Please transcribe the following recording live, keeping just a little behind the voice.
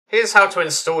Here's how to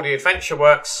install the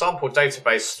AdventureWorks sample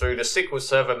database through the SQL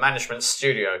Server Management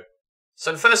Studio.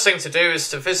 So the first thing to do is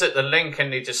to visit the link in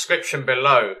the description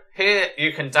below. Here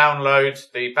you can download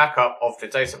the backup of the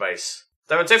database.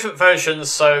 There are different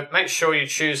versions, so make sure you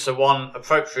choose the one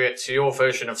appropriate to your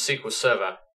version of SQL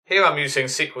Server. Here I'm using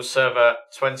SQL Server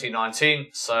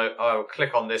 2019, so I will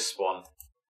click on this one.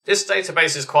 This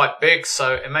database is quite big,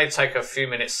 so it may take a few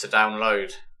minutes to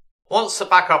download. Once the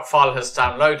backup file has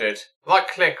downloaded,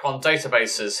 right-click on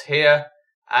Databases here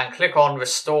and click on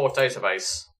Restore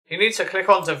Database. You need to click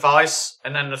on Device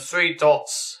and then the three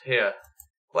dots here.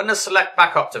 When the Select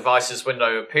Backup Devices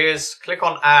window appears, click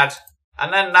on Add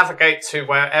and then navigate to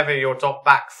wherever your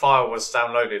 .back file was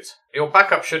downloaded. Your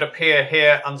backup should appear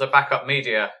here under Backup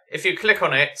Media. If you click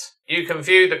on it, you can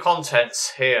view the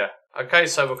contents here. Okay,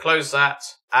 so we'll close that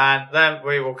and then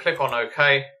we will click on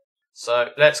OK. So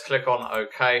let's click on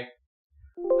OK.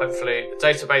 Hopefully the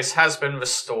database has been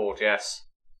restored, yes.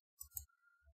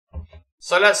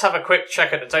 So let's have a quick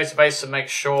check at the database and make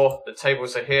sure the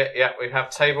tables are here. Yeah, we have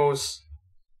tables,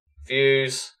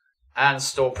 views, and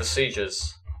store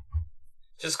procedures.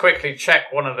 Just quickly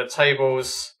check one of the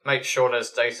tables, make sure there's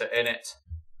data in it.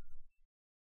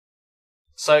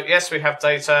 So yes, we have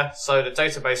data, so the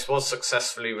database was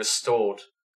successfully restored.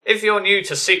 If you're new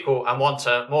to SQL and want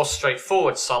a more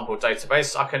straightforward sample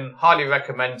database, I can highly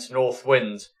recommend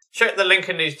Northwind. Check the link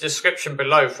in the description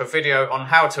below for a video on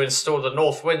how to install the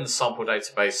Northwind sample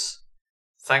database.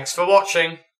 Thanks for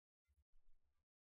watching.